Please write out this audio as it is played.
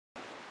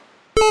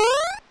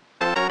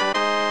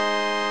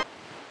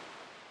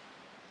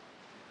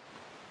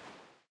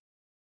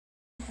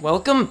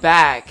Welcome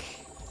back.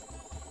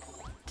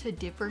 To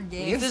DipperGames.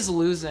 Leaf is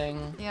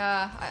losing.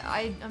 Yeah,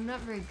 I'm not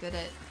very good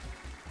at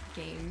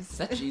games. Is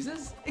that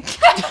Jesus?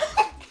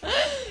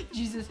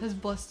 Jesus has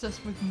blessed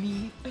us with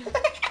me.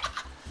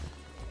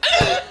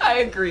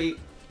 I agree.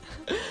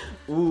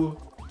 Ooh.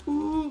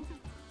 Ooh.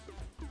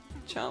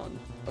 Challenge.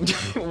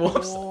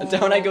 Whoops. Oh.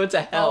 Down I go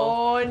to hell.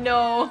 Oh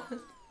no.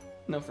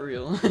 No, for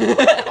real.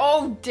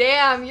 Oh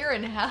damn, you're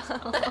in hell.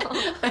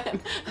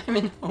 I'm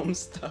in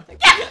homestuck.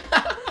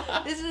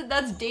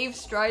 That's Dave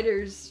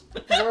Strider's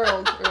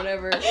world or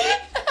whatever.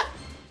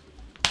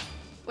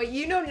 Wait,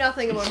 you know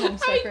nothing about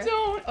Homestuck, I right?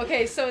 don't.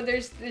 Okay, so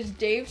there's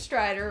Dave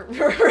Strider,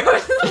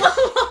 Rose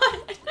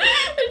Lalonde,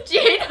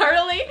 Jade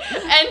Harley,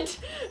 and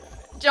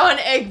John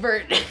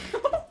Egbert.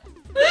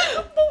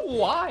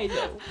 Why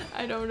though?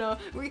 I don't know.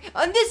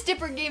 On this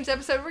DipperGames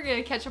episode, we're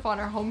gonna catch up on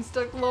our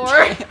Homestuck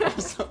lore.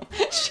 Also,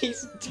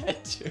 she's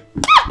dead too.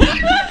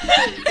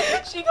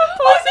 She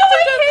composed it.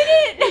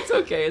 It's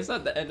okay. It's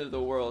not the end of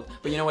the world.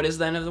 But you know what is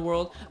the end of the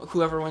world?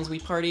 Whoever wins We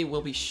Party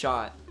will be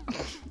shot.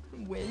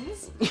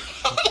 Wins?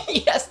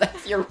 Yes,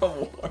 that's your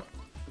reward.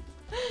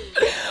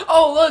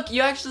 Oh look,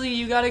 you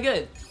got it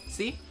good.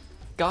 See?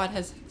 God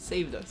has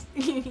saved us.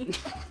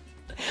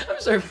 I'm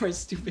sorry for my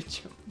stupid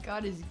joke.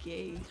 God is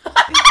gay.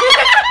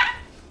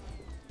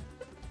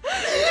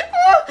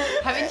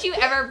 Haven't you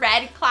ever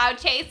read Cloud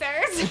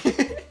Chasers?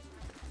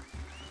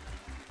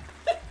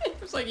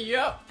 It's like,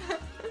 yep.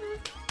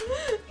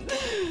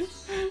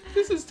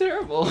 This is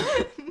terrible.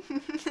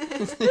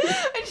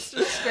 I just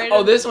straight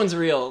Oh, up. this one's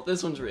real.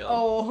 This one's real.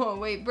 Oh,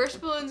 wait.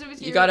 Burst balloons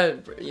with You gotta,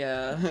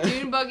 yeah.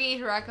 Dune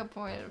buggy, rack up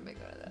point.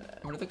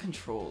 What are the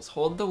controls?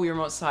 Hold the Wii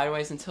remote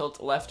sideways and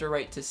tilt left or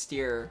right to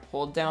steer.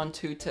 Hold down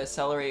 2 to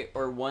accelerate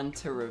or 1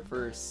 to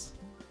reverse.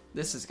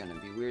 This is gonna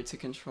be weird to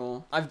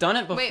control. I've done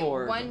it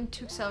before. Wait, 1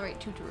 to accelerate,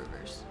 2 to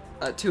reverse.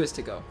 2 is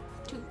to go.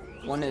 2.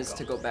 1 is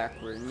to go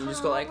backward. And you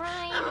just go like,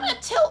 Alright. I'm gonna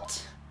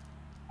tilt.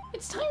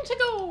 It's time to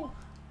go.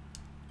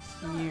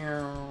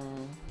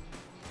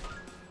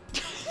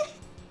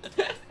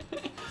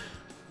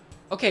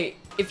 Okay,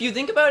 if you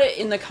think about it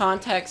in the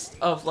context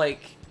of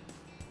like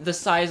the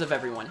size of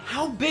everyone,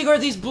 how big are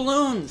these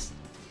balloons?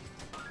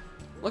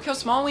 Look how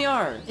small we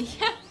are.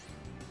 Yeah.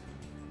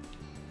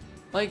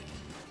 Like,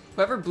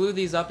 whoever blew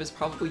these up is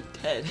probably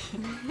dead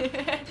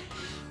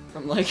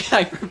from like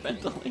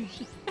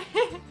hyperventilation.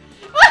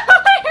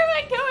 Where am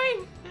I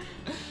going?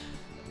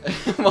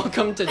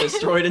 Welcome to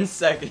Destroyed in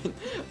Second.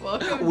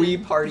 Welcome Wii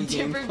to Party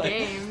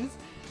gameplay. DipperGames.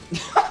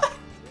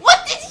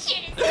 What this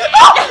shit is dead?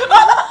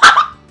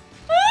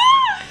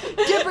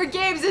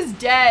 DipperGames is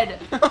dead.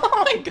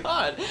 Oh my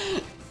god.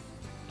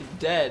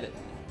 Dead.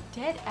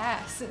 Dead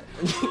ass.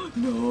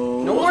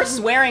 No. No more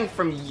swearing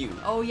from you.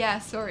 Oh yeah,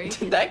 sorry.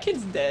 That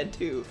kid's dead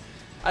too.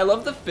 I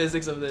love the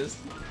physics of this.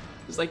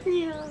 It's like,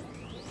 yeah.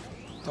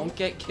 Don't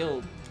get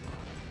killed.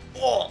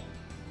 Oh.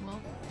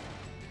 Well,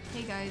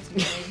 hey guys, we're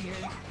right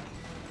here.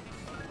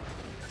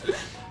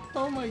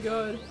 Oh my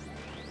god.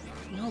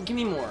 No, give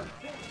me more.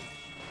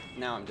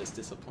 Now I'm just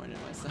disappointed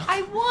in myself.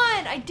 I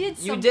won! I did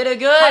something. You did it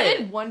good! How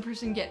did one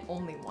person get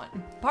only one?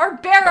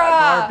 Barbara!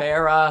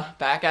 Barbara,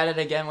 back at it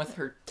again with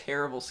her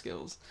terrible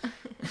skills.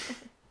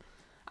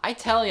 I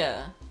tell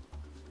ya.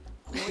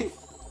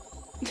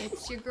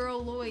 It's your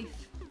girl, Loif.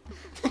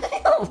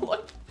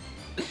 What?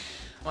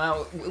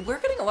 Wow, we're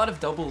getting a lot of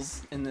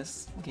doubles in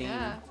this game.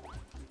 Yeah.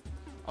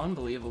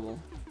 Unbelievable.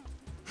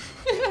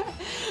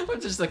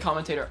 Just the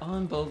commentator,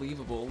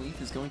 unbelievable,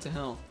 Leaf is going to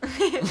hell.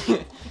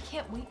 I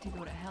can't wait to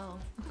go to hell.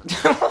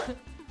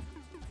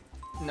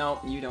 No,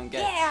 you don't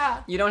get.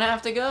 Yeah! You don't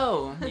have to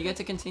go. You get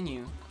to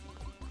continue.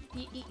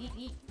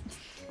 Eat.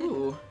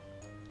 Ooh.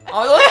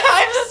 Oh, look,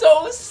 I'm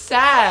so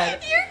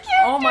sad. Your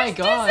character's Oh my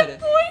god.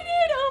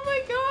 disappointed! Oh my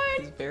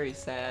He's god! very He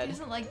sad.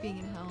 doesn't like being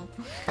in hell.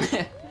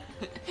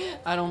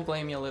 I don't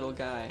blame you, little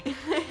guy.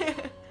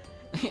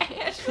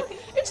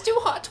 It's too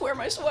hot to wear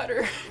my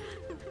sweater.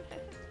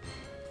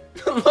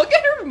 Look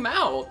at her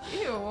mouth.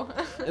 Ew.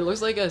 It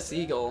looks like a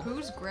seagull.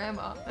 Who's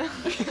grandma?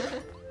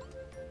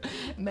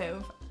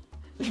 Move.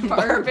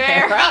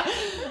 Barbara.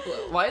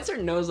 Why is her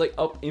nose like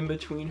up in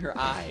between her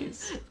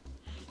eyes?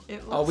 It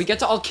looks, Oh, we get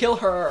to all kill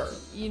her.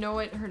 You know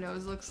what her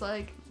nose looks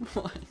like?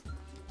 What?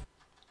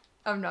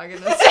 I'm not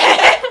gonna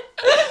say.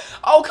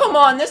 Oh, come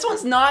on. This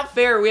one's not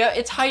fair.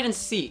 It's hide and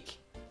seek.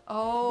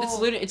 Oh. It's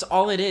literally, it's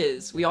all it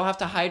is. We all have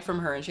to hide from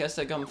her and she has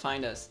to come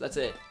find us. That's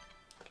it.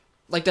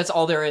 Like, that's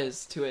all there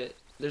is to it.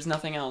 There's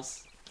nothing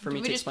else for me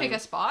to Do we just explain. pick a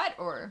spot,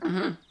 or?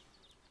 Mm-hmm.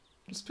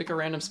 Just pick a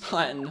random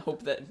spot and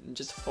hope that,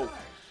 just hope.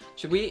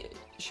 Should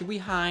we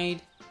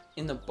hide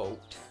in the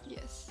boat?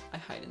 Yes. I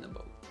hide in the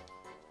boat.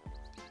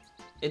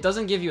 It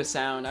doesn't give you a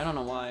sound. I don't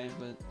know why,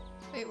 but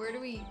Wait, where do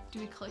we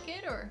click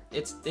it, or?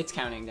 it's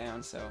counting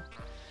down, so.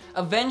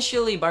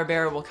 Eventually,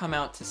 Barbara will come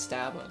out to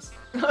stab us.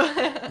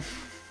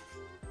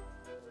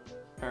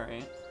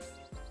 Alright.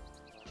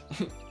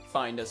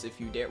 Find us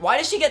if you dare. Why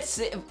does she get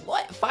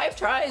what? 5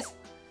 tries?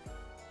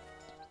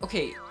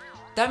 Okay,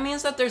 that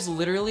means that there's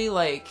literally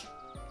like,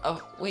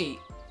 oh wait,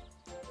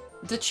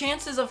 the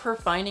chances of her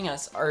finding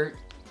us are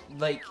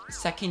like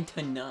second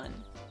to none.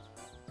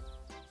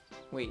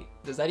 Wait,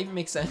 does that even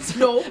make sense?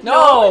 No.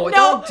 No,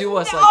 don't do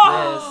us like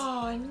this.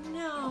 Oh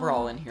no. We're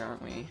all in here,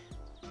 aren't we?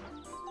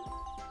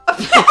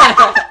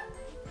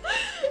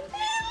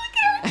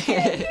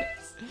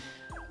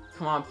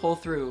 Come on, pull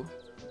through.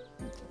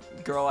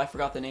 Girl, I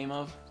forgot the name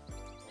of.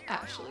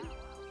 Ashley.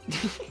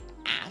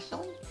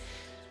 Ashley?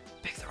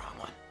 Pick the wrong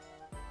one.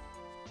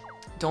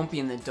 Don't be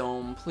in the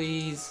dome,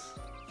 please.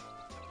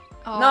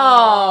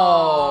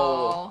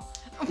 Oh.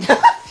 No!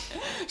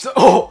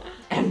 So,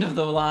 end of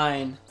the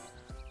line.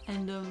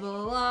 End of the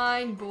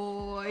line,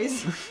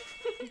 boys.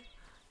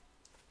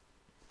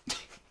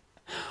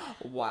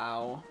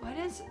 Wow.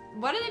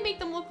 Why do they make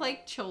them look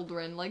like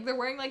children? Like they're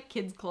wearing like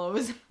kids'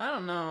 clothes. I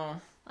don't know.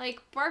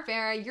 Like,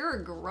 Barbara, you're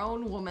a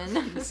grown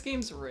woman. This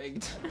game's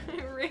rigged.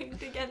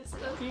 Rigged against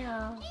us.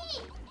 Yeah.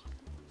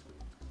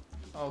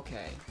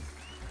 Okay.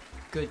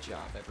 Good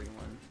job,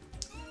 everyone.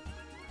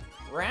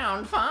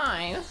 Round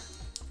 5.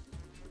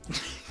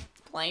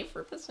 Play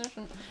for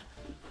position.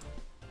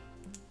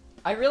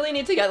 I really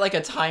need to get like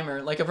a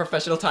timer, like a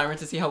professional timer,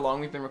 to see how long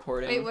we've been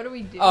recording. Wait, what do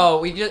we do? Oh,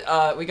 we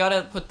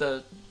gotta put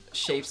the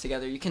shapes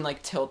together. You can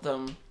like tilt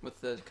them with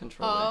the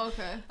controller. Oh,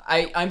 okay.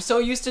 I'm so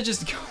used to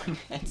just going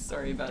ahead.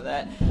 Sorry about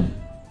that.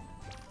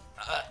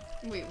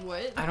 Wait,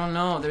 what? I don't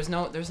know. There's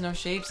no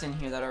shapes in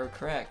here that are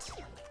correct.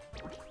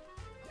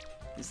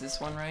 Is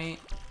this one right?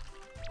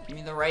 Give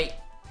me the right.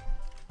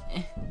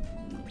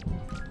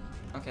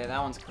 Okay, that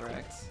one's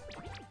correct.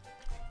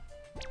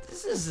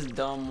 This is a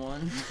dumb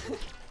one.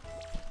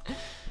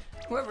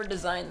 Whoever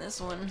designed this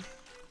one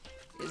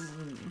is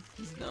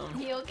dumb.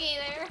 You okay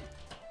there?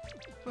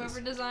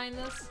 Whoever designed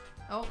this?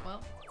 Oh,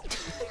 well.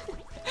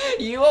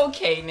 You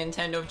okay,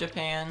 Nintendo of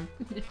Japan?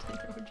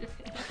 Nintendo of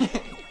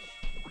Japan.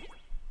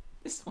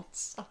 This one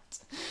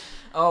sucked.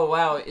 Oh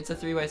wow, it's a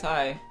 3-way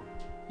tie.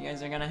 You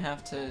guys are gonna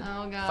have to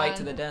fight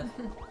to the death.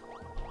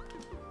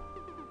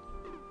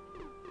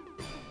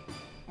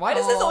 Why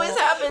does this always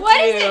happen to you?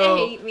 Why does it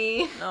hate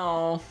me?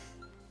 No.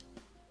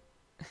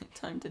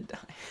 Time to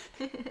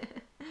die.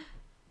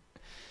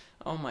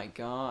 Oh my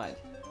god.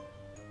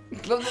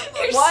 You're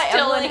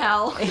still in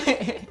hell.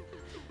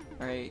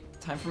 Alright,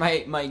 time for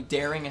my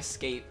daring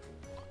escape.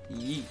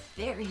 Yeet.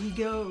 There he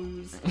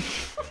goes.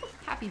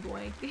 Happy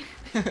boy.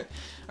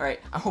 Alright,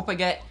 I hope I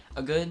get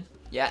a good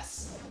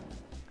yes.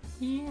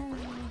 Yeah.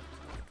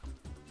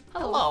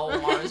 Hello,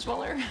 Mars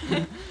Weller.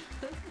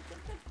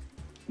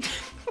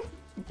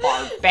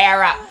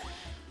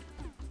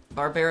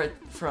 Barbara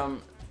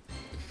from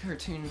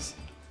cartoons.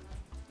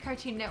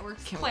 Cartoon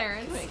Network's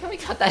Clarence. Can we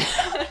cut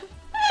that?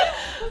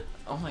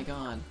 Oh my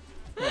god.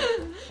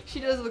 She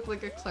does look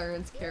like a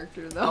Clarence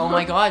character though. Oh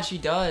my god, she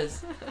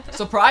does.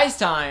 Surprise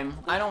time!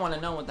 I don't want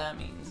to know what that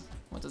means.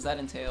 What does that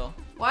entail?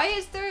 Why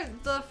is there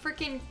the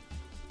freaking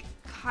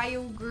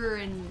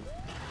Kyogre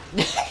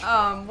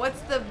and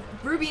what's the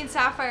Ruby and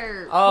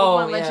Sapphire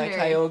Pokemon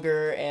legendary?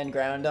 Kyogre and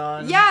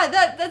Groundon. Yeah,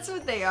 that's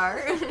what they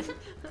are.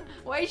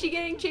 Why is she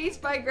getting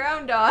chased by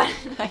Groundon?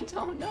 I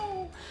don't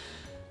know.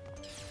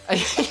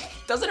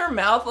 Doesn't her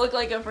mouth look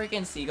like a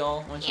freaking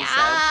seagull when she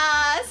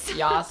says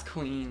Yas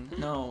Queen?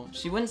 No,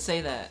 she wouldn't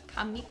say that.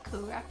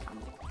 Kamikura,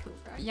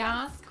 Kamikura.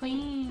 Yas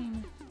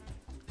Queen.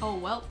 Oh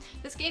well,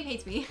 this game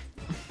hates me.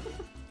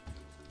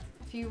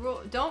 If you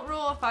don't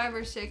roll a 5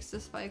 or 6, the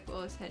spike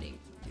while it's heading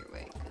your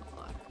way. Good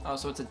luck. Oh,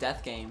 so it's a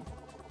death game.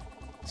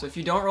 So if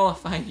you don't roll a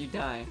 5, you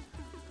die.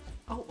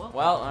 Oh well.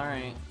 Well, all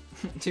right.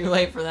 Too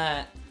late for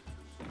that.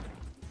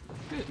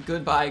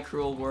 Goodbye,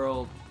 cruel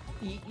world.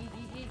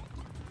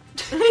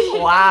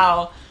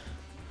 Wow.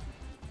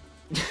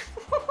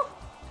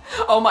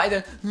 Oh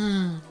my.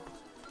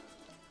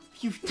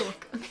 You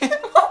suck.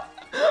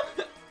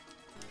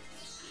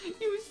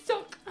 You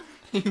suck.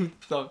 You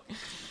suck.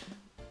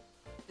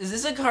 Is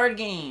this a card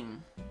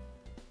game?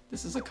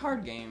 This is a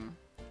card game.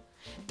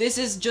 This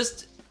is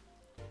just.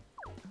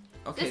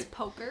 Okay. This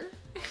poker?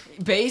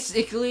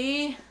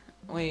 Basically.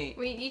 Wait.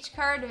 Each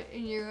card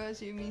in your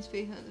rows means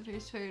face on the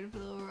first card of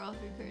the overall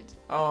 3 cards.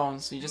 Oh,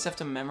 so you just have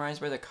to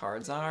memorize where the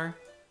cards are?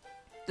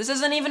 This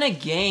isn't even a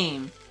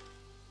game.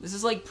 This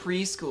is like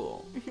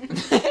preschool.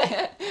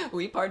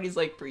 Wii Party's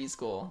like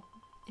preschool.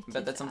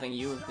 But that's something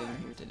you have been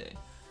here today.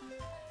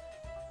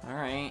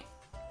 Alright.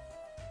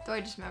 Do I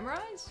just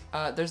memorize?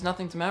 There's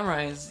nothing to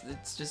memorize.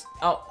 It's just...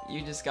 Oh,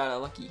 you just got a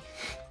lucky.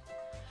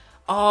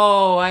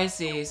 Oh, I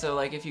see. So,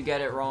 like, if you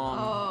get it wrong...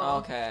 Oh.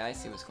 Okay, I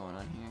see what's going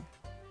on here.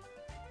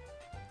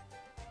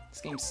 This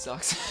game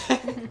sucks.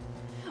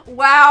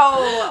 Wow!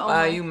 Oh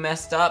wow, you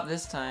messed up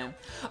this time.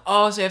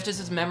 Oh, so you have to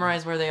just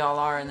memorize where they all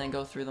are and then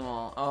go through them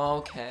all.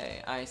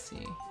 Okay, I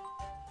see.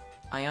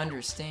 I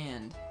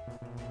understand.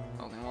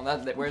 Okay, well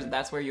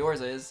that's where yours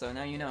is, so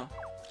now you know.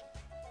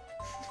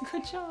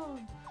 Good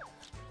job.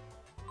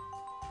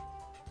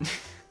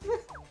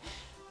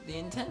 The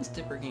intense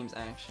DipperGames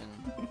action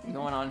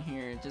going on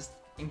here, just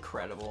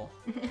incredible.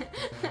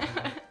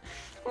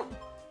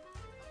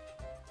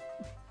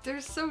 They're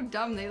so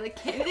dumb. She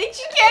can't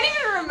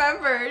even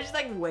remember. She's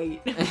like, wait.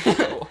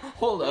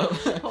 Hold up.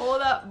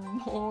 Hold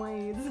up,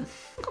 boys.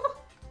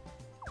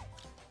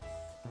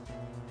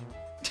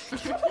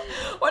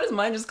 Why does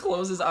mine just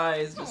close his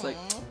eyes? Just like,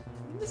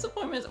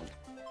 disappointment.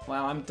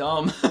 Wow, I'm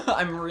dumb.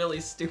 I'm really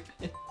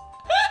stupid.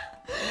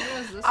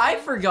 I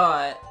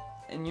forgot.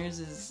 And yours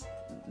is...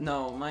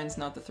 No, mine's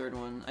not the third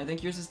one. I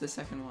think yours is the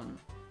second one.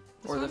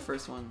 Or the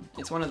first one.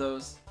 It's one of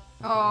those.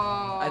 Oh.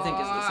 I think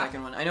it's the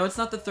second one. I know it's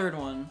not the third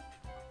one.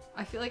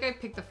 I feel like I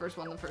picked the first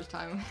one the first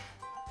time.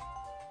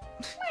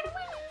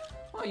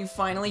 Oh, you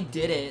finally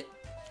did it.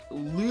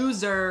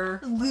 Loser.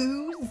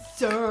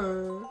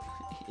 Loser.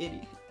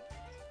 Idiot.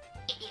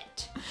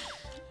 Idiot.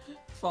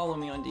 Follow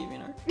me on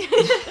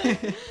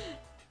DeviantArt.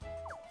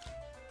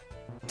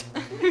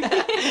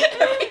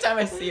 Every time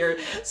I see her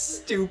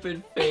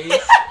stupid face.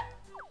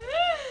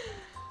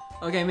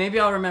 Okay, maybe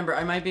I'll remember.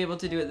 I might be able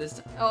to do it this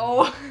time.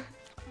 Oh.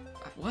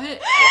 What?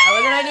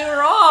 What did I do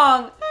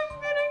wrong?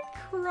 I'm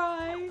gonna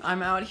cry.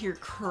 I'm out here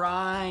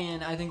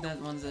crying. I think that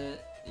one's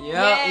it. Yep,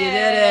 Yay. you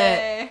did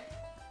it.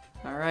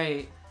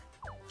 Alright.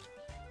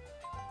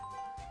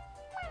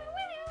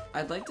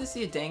 I'd like to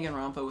see a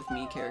Danganronpa with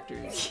me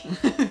characters.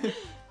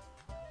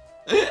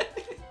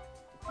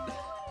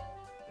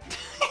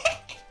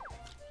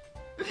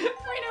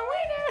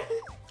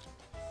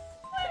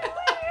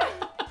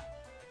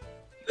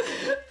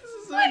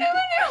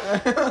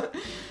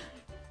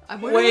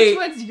 Wait,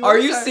 are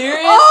you serious?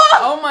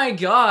 Oh my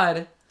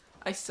god.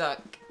 I suck.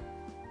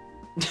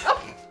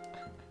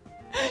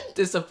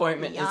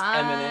 Disappointment is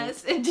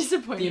imminent. And The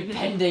disappointment.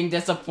 impending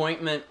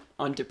disappointment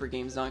on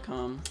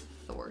DipperGames.com.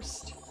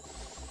 Thorst.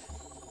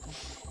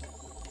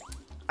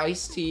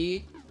 Iced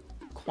tea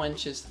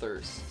quenches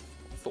thirst.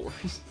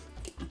 Thorst.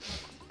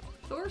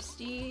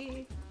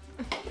 Thorsty.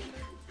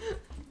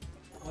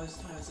 What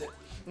time is it?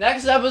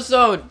 Next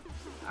episode!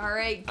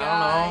 Alright, I don't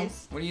know.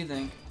 guys. What do you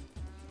think?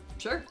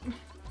 Sure.